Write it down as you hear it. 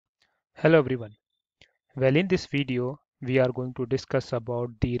Hello everyone. Well, in this video, we are going to discuss about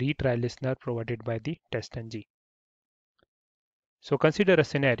the retry listener provided by the TestNg. So consider a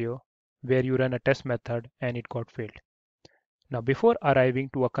scenario where you run a test method and it got failed. Now, before arriving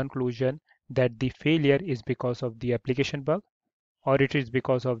to a conclusion that the failure is because of the application bug or it is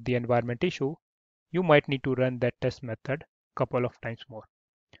because of the environment issue, you might need to run that test method couple of times more.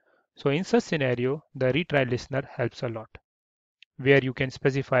 So in such scenario, the retry listener helps a lot, where you can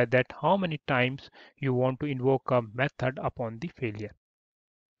specify that how many times you want to invoke a method upon the failure.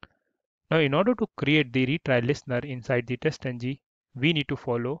 Now, in order to create the retry listener inside the TestNg, we need to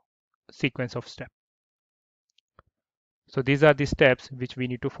follow a sequence of steps. So these are the steps which we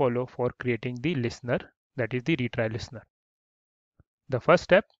need to follow for creating the listener, that is the retry listener. The first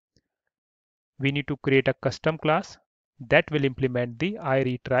step, we need to create a custom class that will implement the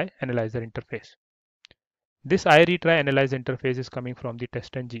iRetry analyzer interface. This iRetry analyzer interface is coming from the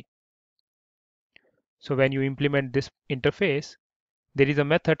TestNg. So when you implement this interface, there is a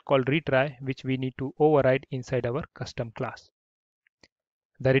method called retry which we need to override inside our custom class.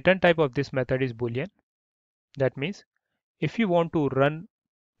 The return type of this method is Boolean. That means if you want to run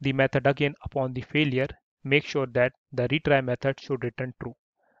the method again upon the failure, make sure that the retry method should return true,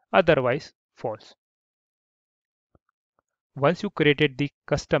 otherwise false. Once you created the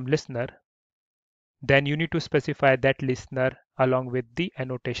custom listener, then you need to specify that listener along with the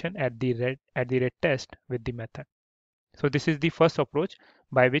annotation at the rate test with the method. So this is the first approach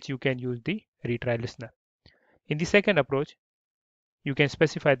by which you can use the retry listener. In the second approach, you can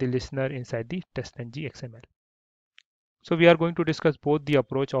specify the listener inside the TestNg XML. So we are going to discuss both the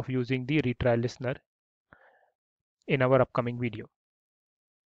approach of using the retry listener in our upcoming video.